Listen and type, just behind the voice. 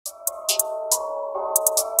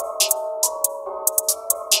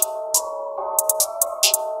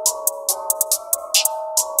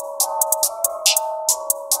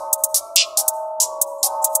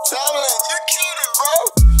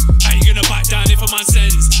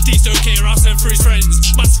for his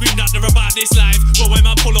friends. Man screamed that they're about this life, but when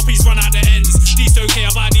man pull up he's run out the ends. These don't care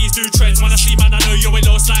about these new trends. When I see man I know you ain't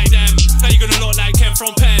lost like them. How you gonna look like Ken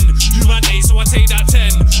from Penn? You man 8 so I take that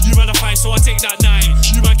 10. You man a 5 so I take that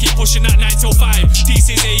 9. You man keep pushing that 9 till 5.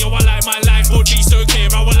 These is yo I like my life, but these don't care,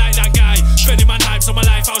 I will like that guy. Spending man hypes on my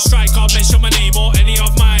life, I'll strike, can't mention my name or any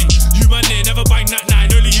of mine. You man there never bang that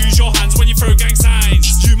 9, only use your hands when you throw gang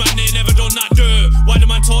signs. You man there never done that dirt, why the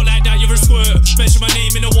man talk like that, you're a squirt. Mention my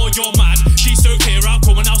name in the war, you're mad. These don't care, I'll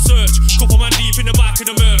come and I'll search. Couple man deep in the back of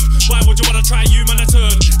the murk. Why would you wanna try, you man a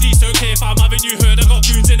turn? These don't care if I'm having you heard, I got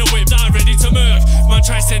goons in the whip that are ready to murk. Man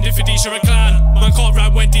try sending for these, you're a clan. Man can't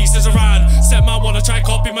rap when these is around. Said man wanna try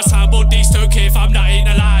copy my sound, but these don't care if I'm that ain't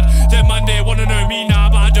a lad. Them man there wanna know me now,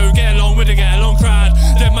 but I don't get along with the get along crowd.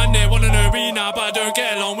 Them man there wanna know me now, but I don't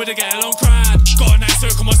get along with the get along crowd. Got a nice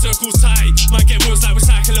circle, my circle's tight. Man get wheels like we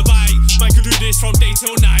cycle a bike. Man can do this from day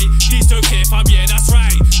till night. These don't care if I'm yeah, that's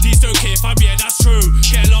right. These don't care if I'm yeah, that's true.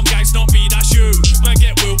 Get along guys, not me, that's you. Man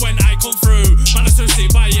get wheel when I come through. Man I'm so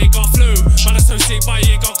sick, but he ain't got flu. Man I'm so sick, but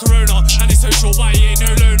he ain't got corona. And he's so short, but he ain't no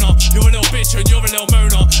loner. You're a little bitch and you're a little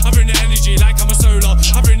moaner. I bring the energy like I'm a solar.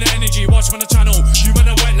 I bring the energy, watch on the channel. You man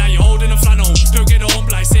are wet like you're holding a flannel. Don't get a hump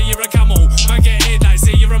like say you're a camel. Man get hit like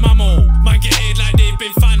say you're a mammal. Man get hit like they've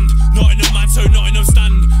been fanned. Not enough man, so not enough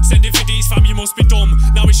stand. Send it for these fam, you must be dumb.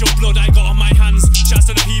 Now it's your blood I got on my hands. Shouts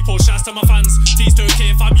to the people, shouts to my fans. These don't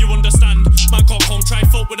care fam, you understand. Man can't come try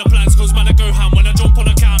fuck with the plans. Cause man I go ham when I jump on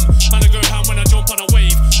a cam. Man I go ham when I jump on a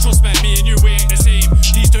wave. Trust me and you, we ain't the same.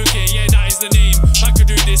 These don't care, yeah that is the name. Man could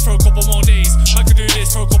do this for a couple more days. Man could do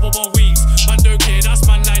this for a couple more weeks. Man don't care, that's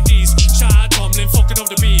man like these. Shout out Tomlin, fucking up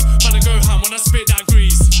the beat. Man I go ham when I spit that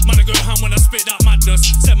grease. Man I go ham when I spit that madness.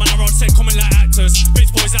 Set man are on set coming like actors. Bitch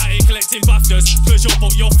boys out here collecting BAFTAs. Close your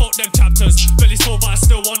book, you'll fuck them chapters. Belly's full but I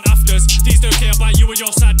still want afters. These don't care about you and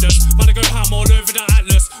your sadness. Man I go ham all over the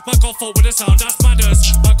atlas. Man got fuck with the sound, that's matters.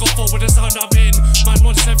 Man got fuck with the sound I'm in. Man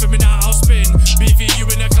want to send for me now, I'll spin. BV you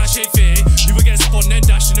in a clash ain't fair. You will get spun then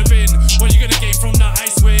dash in the bin. What you gonna gain from that I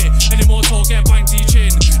swear. Any more talk get banged to your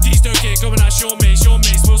chin. These don't care going at your mates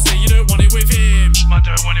will say you don't want it with him. Man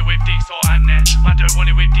don't want it with Deeks or Anne. Man don't want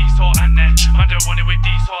it with Deeks or Anne. Man don't want it with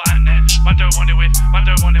Deeks or Anne. Man don't want it with, man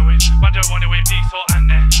don't want it with, man don't want it with Deeks or Anne.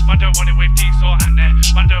 Man don't want it with Deeks or